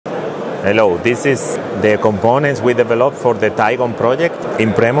Hello, this is the components we developed for the TIGON project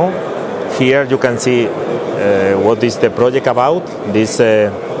in Premo. Here you can see what is the project about. This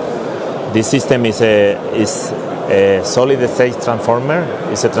system is a solid-state transformer.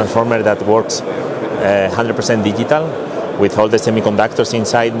 It's a transformer that works 100% digital with all the semiconductors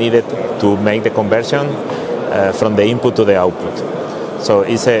inside needed to make the conversion from the input to the output. So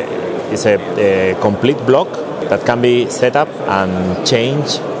it's a complete block that can be set up and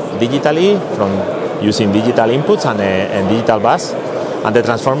changed digitally from using digital inputs and a digital bus, and the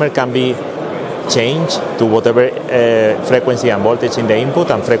transformer can be changed to whatever frequency and voltage in the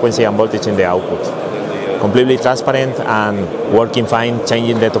input and frequency and voltage in the output. Completely transparent and working fine,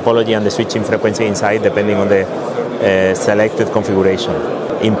 changing the topology and the switching frequency inside depending on the selected configuration.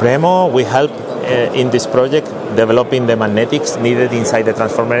 In Premo, we help in this project developing the magnetics needed inside the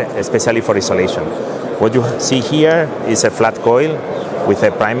transformer, especially for isolation. What you see here is a flat coil with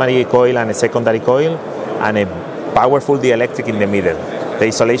a primary coil and a secondary coil and a powerful dielectric in the middle. The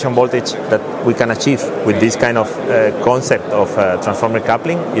isolation voltage that we can achieve with this kind of concept of transformer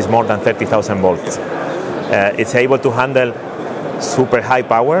coupling is more than 30,000 volts. It's able to handle super high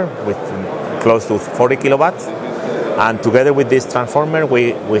power with close to 40 kilowatts, and together with this transformer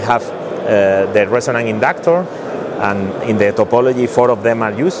we have the resonant inductor, and in the topology 4 of them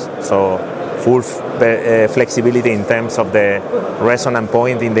are used, so full flexibility in terms of the resonant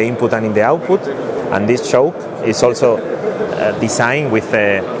point in the input and in the output. And this choke is also designed with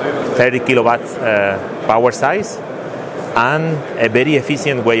a 30 kilowatt power size and a very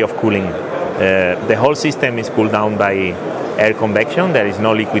efficient way of cooling. The whole system is cooled down by air convection. There is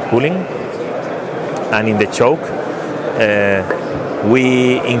no liquid cooling. And in the choke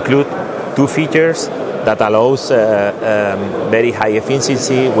we include 2 features that allows very high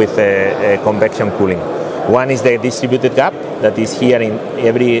efficiency with convection cooling. One is the distributed gap that is here in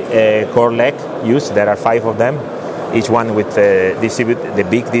every core leg used. There are 5 of them, each one with the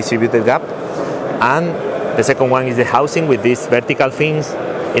big distributed gap. And the second one is the housing with these vertical fins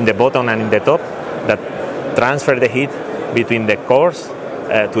in the bottom and in the top that transfer the heat between the cores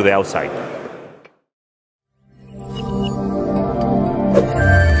to the outside.